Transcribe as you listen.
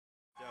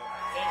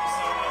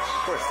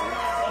course, dude.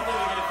 Hopefully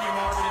we get a few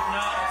more, but if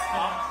not, it's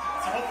not.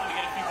 So hopefully we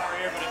get a few more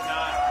here, but if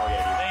not, Oh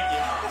yeah, dude. thank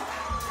you.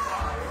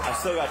 I've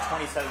still got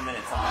 27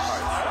 minutes on my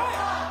card.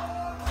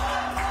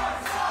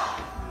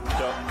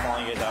 So,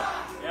 calling it up.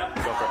 Yep.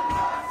 Go for it.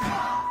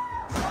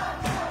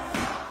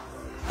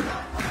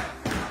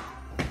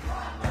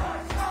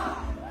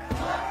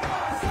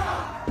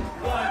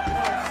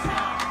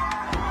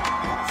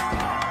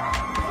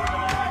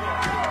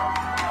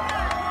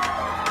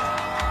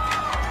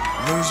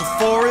 There's a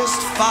forest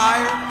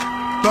fire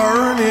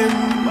burning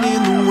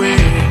in the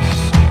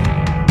west.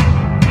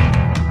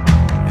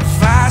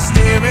 If I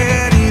stare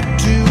at it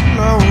too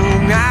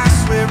long, I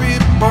swear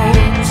it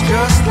burns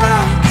just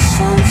like the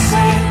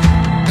sunset.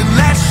 And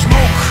that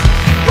smoke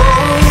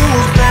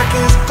rolls back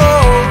as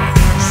gold,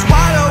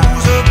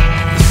 swallows up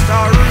the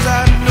stars I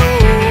know.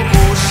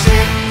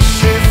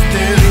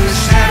 Shifting the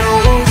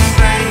shadows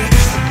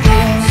face the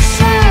ghosts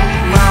of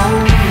my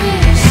own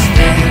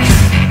mistakes.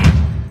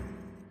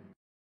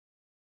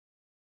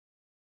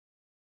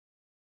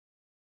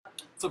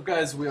 What's up,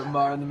 guys? We are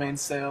Marah in the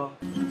Mainsail.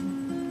 Where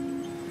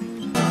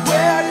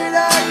did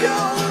I go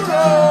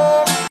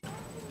wrong?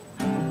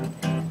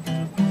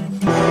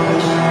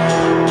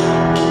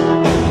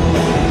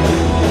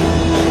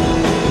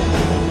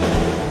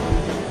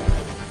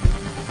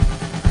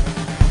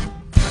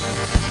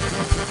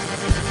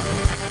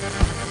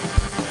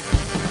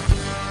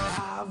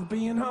 I've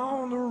been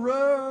on the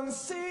run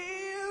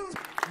since.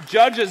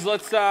 Judges,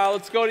 let's go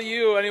to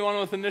you. Anyone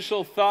with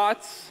initial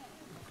thoughts?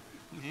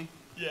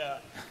 Yeah.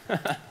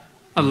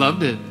 I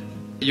loved it.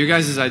 Your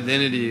guys'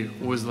 identity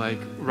was like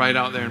right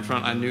out there in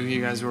front. I knew who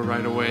you guys were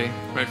right away,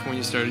 right from when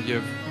you started. You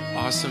have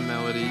awesome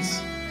melodies.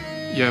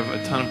 You have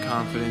a ton of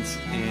confidence,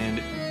 and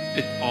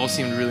it all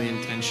seemed really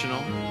intentional.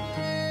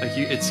 Like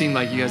it seemed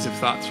like you guys have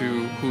thought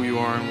through who you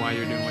are and why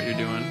you're doing what you're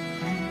doing.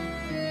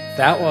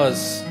 That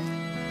was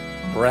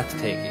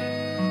breathtaking.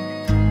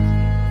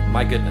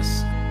 My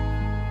goodness.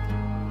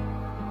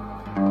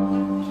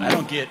 I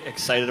don't get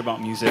excited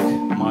about music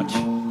much.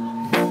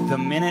 The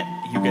minute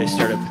you guys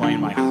started playing,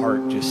 my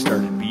heart just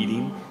started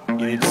beating,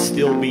 and it's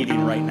still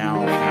beating right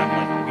now, and I'm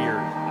like weird.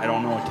 I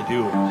don't know what to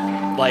do.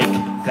 Like,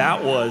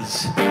 that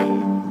was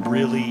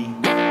really,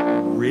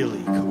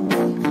 really cool.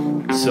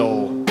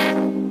 So,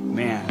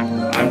 man,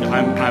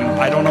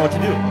 I don't know what to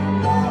do.